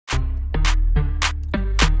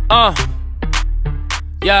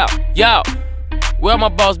Yo, where my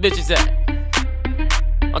boss bitches at?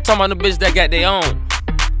 I'm talking about them bitches that got their own.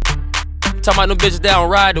 I'm talking about them bitches that don't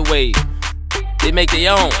ride the wave. They make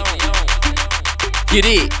their own. Get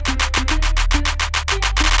it.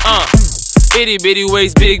 Itty bitty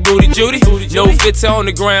waist, big booty Judy. No fits on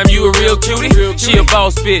the gram, you a real cutie. She a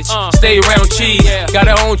boss bitch, stay around cheese. Got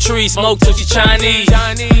her own tree, smoke till she Chinese.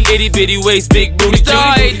 Itty bitty waist, big booty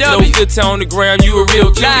Judy. No fits on the gram, you a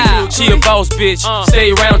real cutie. She a boss bitch,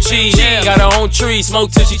 stay around cheese. Got her own tree,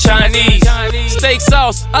 smoke till she Chinese. Steak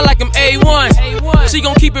sauce, I like them A1. She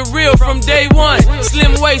gon' keep it real from day one.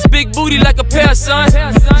 Slim waist, big booty like a pear, son.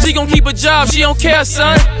 She gon' keep a job, she don't care,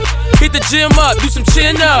 son. Hit the gym up, do some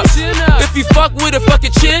chin ups. If you fuck with her, fuck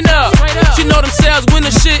your chin up. She know themselves win the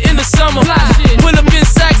shit in the summer. Pull up in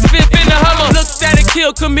Saks, fifth in the Hummer. Looked at a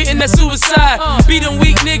kill, committing that suicide. Beat them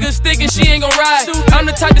weak niggas, thinking she ain't gon' ride. I'm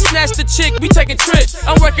the type to snatch the chick, we taking trips.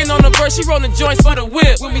 I'm working on the verse, she rolling joints for the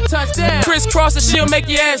whip. When we touch down, crisscross and she'll make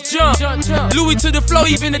your ass jump. Louis to the flow,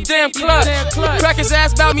 even the damn clutch. Crack his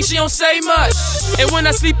ass about me, she don't say much. And when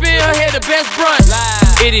I sleep in her head, the best brunch.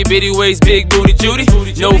 Itty bitty waist, big booty Judy.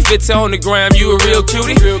 No fits on the gram, you a real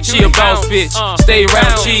cutie. She a boss bitch, stay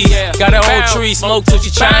around cheese. Got her own tree, smoke till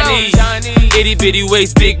she Chinese. Itty bitty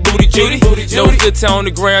waist, big booty Judy. No fits on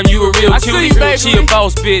the gram, you a real cutie. She a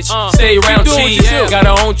boss bitch, stay around cheese. Got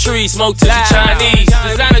her own tree, smoke till she Chinese.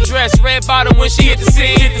 Designer dress, red bottom when she hit the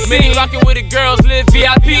scene. Mini rockin' with the girls, live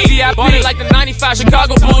VIP. Bought it like the '95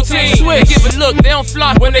 Chicago Bull team. They give a look, they don't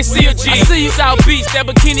flock when they see a G. I see you South Beach, that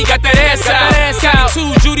bikini got that ass out.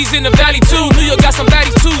 Cali 2, Judy's in the valley too. New York got some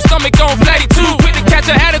baddies too, stomach on flatty too. Quick to catch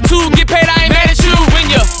her attitude, get paid, I ain't mad at you. When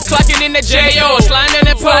you're clocking in that J.O., sliding in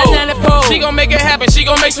that pole, she gon' make it happen, she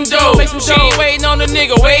gon' make some dough. She ain't waiting on the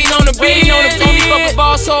nigga, waiting on the beat. Only fuck with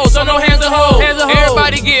boss hoes, so no hands to hold.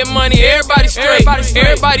 Everybody get money, everybody straight.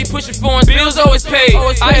 Everybody pushing foreign, bills always paid.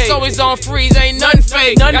 Ice always on freeze, ain't nothing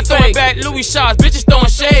fake. Got throwing back Louis shots, bitches throwing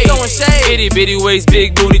shade. Itty bitty waist,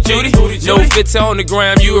 big booty Judy. No fits on the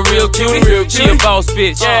gram, you a real cutie. She a boss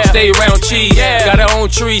bitch, stay around cheese. Got her own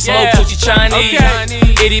tree, smoke till she Chinese.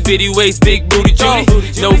 Itty bitty waist, big booty Judy.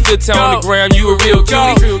 No fits on the gram, you a real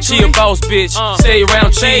cutie. She a boss bitch, stay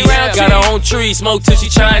around cheese. Got her own tree, smoke till she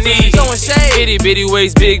Chinese. Itty bitty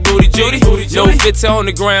waist, big booty Judy. No fits on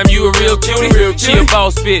the gram, you a real cutie. She a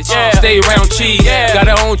boss bitch, stay around cheese. Got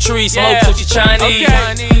her own tree, smoke till she Chinese.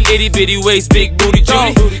 Itty bitty waist, big booty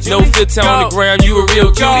Judy. No fits on the gram, you a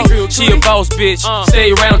real cutie. She a boss bitch,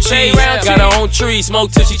 stay around cheese. Got her own tree,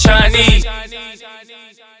 smoke till she Chinese.